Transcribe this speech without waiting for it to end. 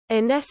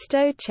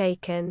Ernesto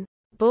Chacon,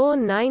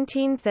 born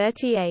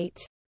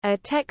 1938, a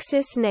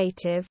Texas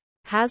native,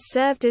 has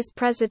served as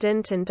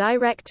president and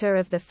director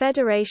of the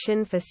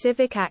Federation for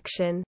Civic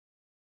Action,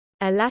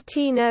 a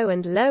Latino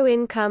and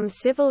low-income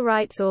civil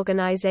rights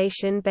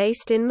organization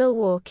based in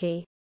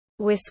Milwaukee,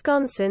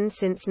 Wisconsin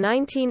since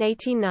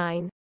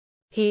 1989.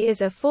 He is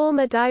a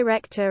former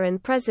director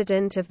and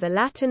president of the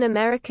Latin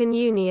American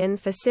Union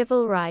for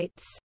Civil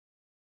Rights,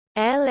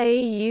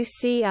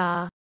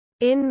 LAUCR,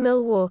 in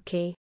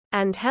Milwaukee,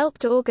 and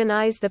helped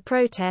organize the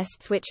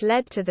protests which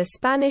led to the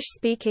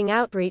Spanish-speaking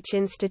Outreach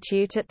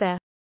Institute at the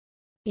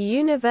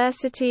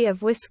University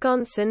of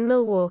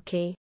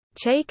Wisconsin-Milwaukee.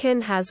 Chacon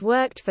has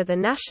worked for the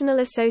National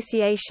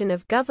Association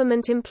of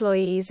Government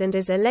Employees and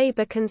is a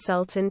labor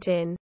consultant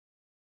in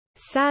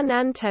San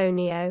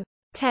Antonio,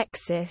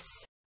 Texas.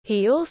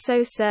 He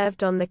also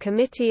served on the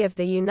committee of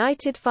the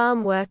United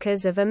Farm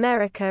Workers of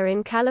America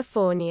in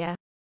California.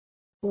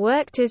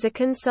 Worked as a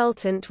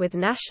consultant with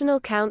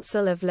National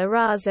Council of La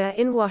Raza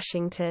in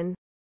Washington,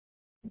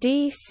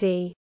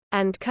 D.C.,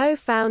 and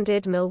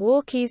co-founded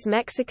Milwaukee's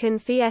Mexican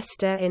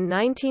Fiesta in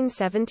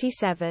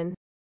 1977.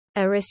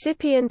 A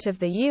recipient of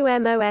the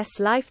UMOS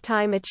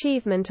Lifetime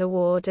Achievement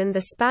Award and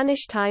the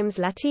Spanish Times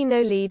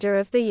Latino Leader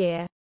of the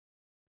Year.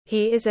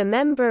 He is a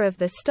member of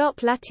the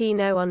Stop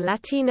Latino on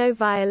Latino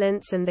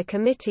Violence and the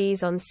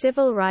Committees on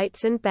Civil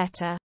Rights and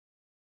Better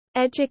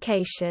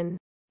Education.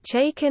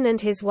 Chacon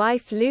and his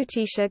wife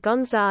Lutisha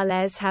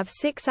Gonzalez have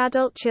 6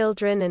 adult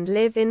children and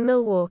live in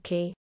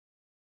Milwaukee.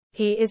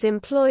 He is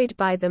employed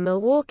by the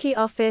Milwaukee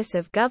office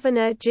of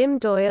Governor Jim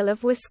Doyle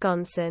of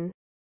Wisconsin.